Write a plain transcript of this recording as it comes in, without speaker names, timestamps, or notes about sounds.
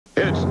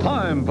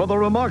Time for the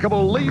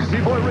remarkable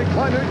Lazy Boy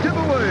Recliner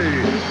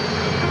giveaway.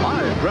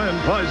 5 grand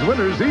prize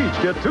winners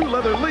each get 2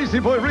 leather Lazy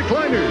Boy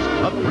recliners,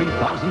 a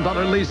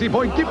 $3,000 Lazy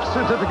Boy gift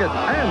certificate,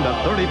 and a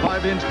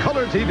 35-inch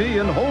color TV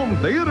and home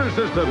theater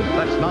system.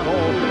 That's not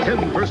all.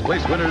 10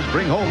 first-place winners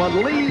bring home a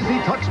Lazy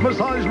Touch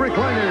Massage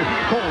recliner.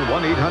 Call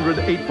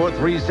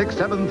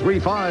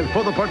 1-800-843-6735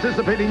 for the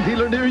participating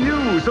dealer near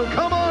you. So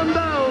come on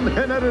down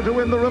and enter to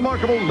win the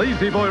remarkable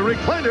Lazy Boy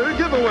Recliner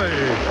giveaway.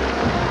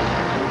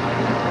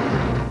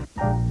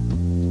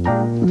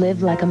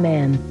 Live like a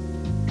man.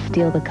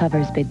 Steal the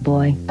covers, big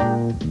boy.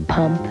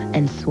 Pump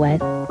and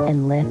sweat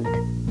and lift.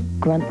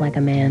 Grunt like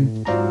a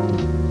man.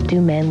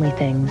 Do manly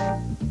things.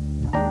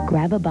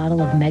 Grab a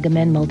bottle of Mega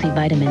Men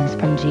multivitamins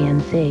from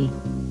GNC.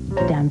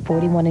 Down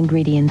 41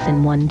 ingredients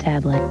in 1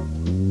 tablet.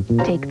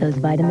 Take those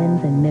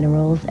vitamins and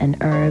minerals and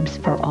herbs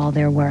for all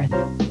they're worth.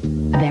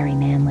 Very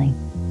manly.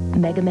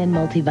 Mega Men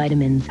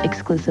multivitamins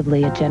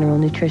exclusively at General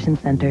Nutrition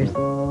Centers.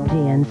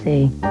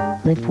 GNC.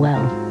 Live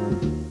well.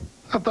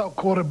 I thought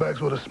quarterbacks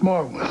were the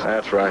smart ones.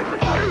 That's right.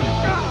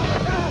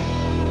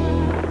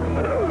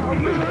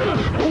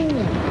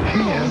 He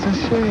hasn't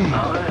shaved.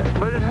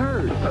 But it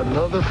hurt.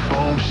 Another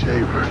foam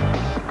shaver.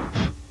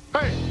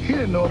 Hey, he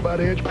didn't know about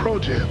Edge Pro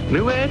Gel.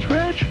 New Edge,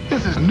 Reg?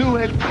 This is New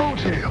Edge Pro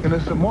Gel, and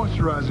it's a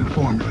moisturizing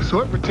formula,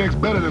 so it protects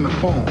better than the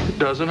foam. It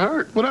doesn't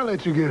hurt. Would I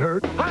let you get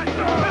hurt?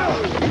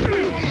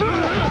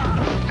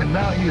 And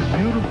now he is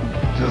beautiful,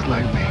 just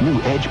like me.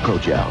 New Edge Pro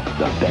Gel,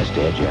 the best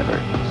edge ever.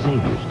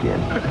 Save your skin.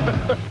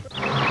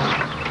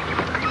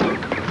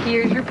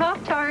 Here's your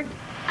Pop-Tart.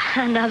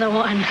 Another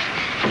one.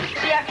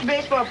 See you after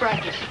baseball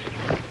practice.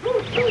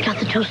 Got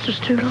the toaster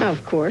strudel?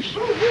 Of course.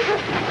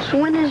 So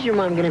when is your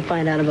mom going to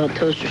find out about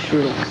toaster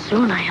strudel?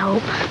 Soon, I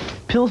hope.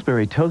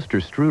 Pillsbury Toaster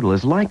Strudel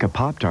is like a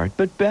Pop-Tart,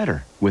 but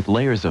better, with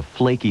layers of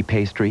flaky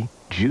pastry,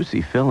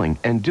 juicy filling,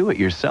 and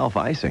do-it-yourself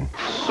icing.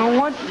 So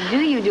what do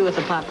you do with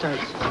the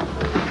Pop-Tarts?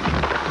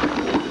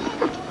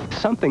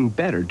 Something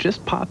better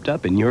just popped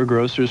up in your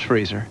grocer's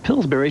freezer.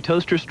 Pillsbury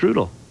Toaster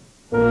Strudel.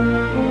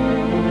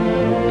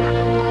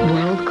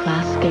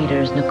 World-class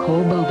skaters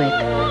Nicole Bobick,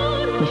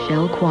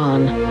 Michelle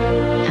Kwan,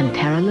 and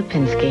Tara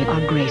Lipinski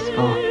are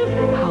graceful,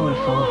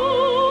 powerful,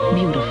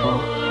 beautiful,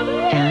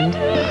 and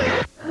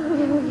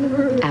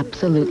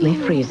absolutely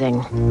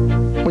freezing.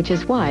 Which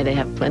is why they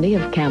have plenty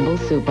of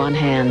Campbell's soup on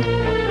hand.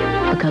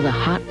 Because a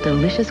hot,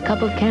 delicious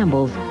cup of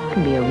Campbell's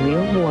can be a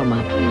real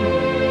warm-up.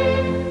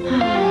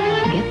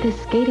 Get this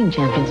Skating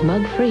Champions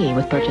mug free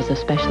with purchase of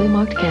specially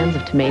marked cans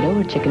of tomato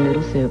or chicken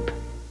noodle soup.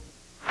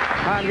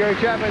 I'm Gary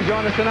Chapman.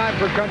 Join us tonight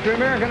for Country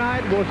American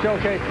Night. We'll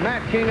showcase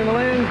Matt King and the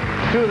Lynns,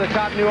 2 of the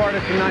top new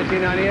artists in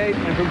 1998.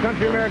 And from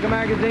Country America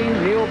Magazine,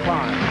 Neil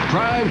Pine.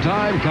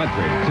 Primetime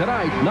Country,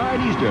 tonight,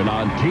 9 Eastern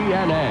on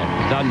TNN,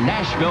 the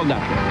Nashville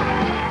Network.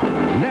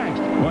 Next,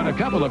 when a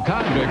couple of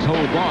convicts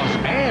hold Ross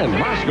and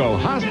Roscoe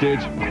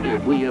hostage.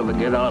 If we ever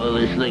get out of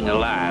this thing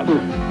alive,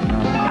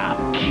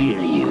 I'll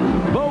kill you.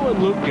 Bo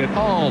and Luke get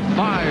all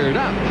fired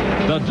up.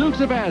 The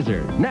Dukes of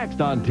Hazzard, next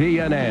on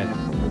TNN.